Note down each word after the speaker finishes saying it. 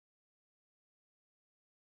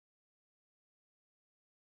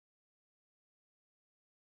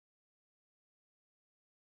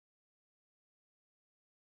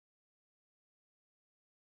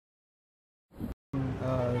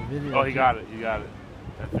video. Oh, he got it. He got it.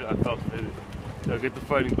 I felt it. So get the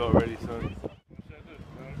fighting boat ready, son.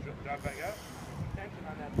 Drop back out. Tension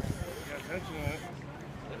on that thing. You got tension on it.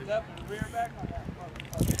 Lift up and rear back on that.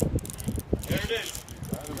 There it is.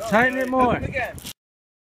 Tighten it more. Again.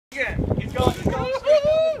 Again. He's going. He's going.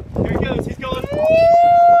 Here he goes. He's going.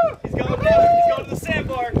 He's going down. He's going to the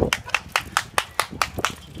sandbar.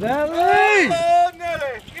 Veli! Oh,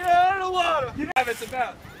 Nutter! Get out of the water! You know what it's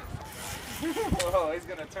about. Oh, he's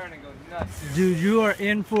gonna turn and go nuts. Dude, you are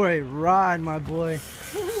in for a ride, my boy.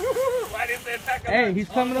 Why didn't they pack up? Hey, he's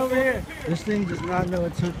coming over here. This thing does not know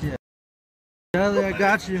it's hooked yet. Veli, I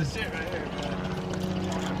got you. This shit right here, man.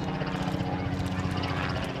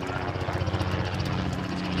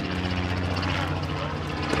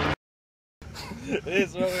 This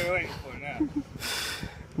is what we're waiting for now.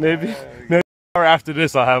 Maybe an hour after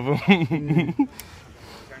this, I'll have him.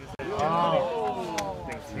 Oh.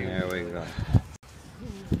 There we go.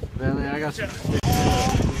 Veli, I got you.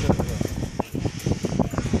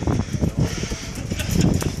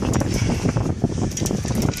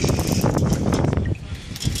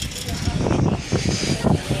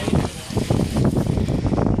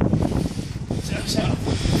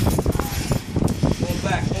 Hold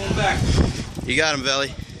back, hold back. You got him, Veli.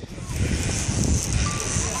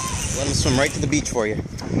 Let him swim right to the beach for you.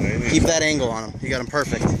 Keep that angle on him. You got him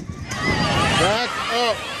perfect. Back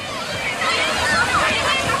up.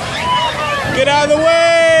 Get out of the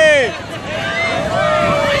way!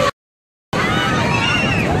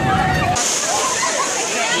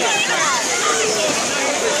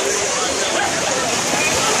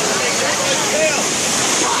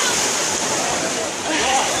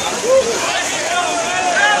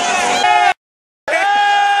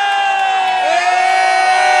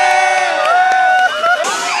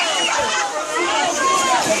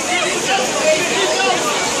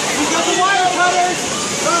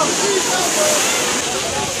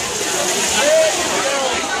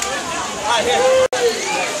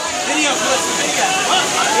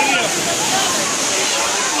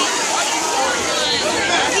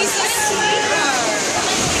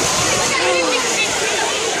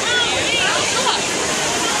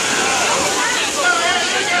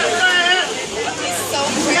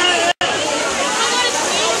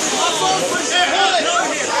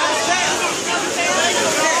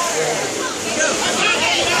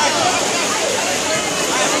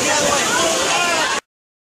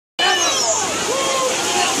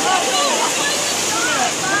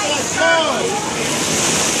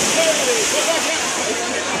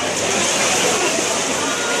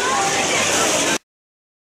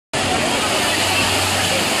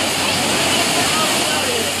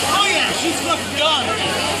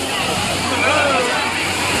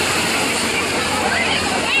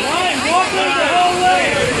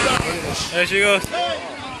 There she goes.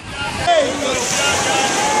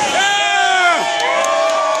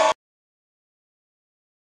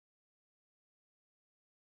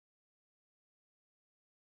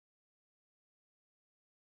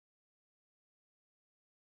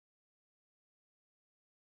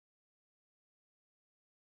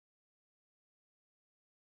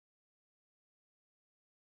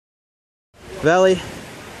 Veli,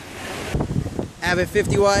 Avid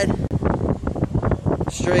 50 wide,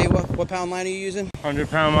 straight, what pound line are you using?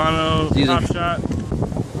 100-pound mono, top shot.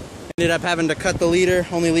 Ended up having to cut the leader,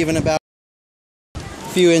 only leaving about a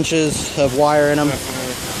few inches of wire in them.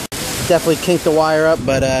 Definitely kinked the wire up,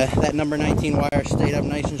 but that number 19 wire stayed up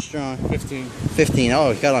nice and strong. 15. 15,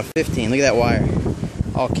 oh, it got on 15, look at that wire.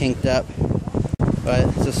 All kinked up. But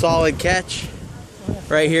it's a solid catch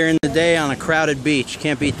right here in the day on a crowded beach.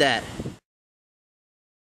 Can't beat that.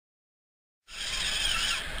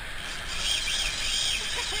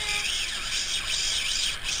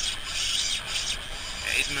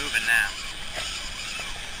 He's moving now.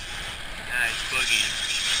 He's boogieing.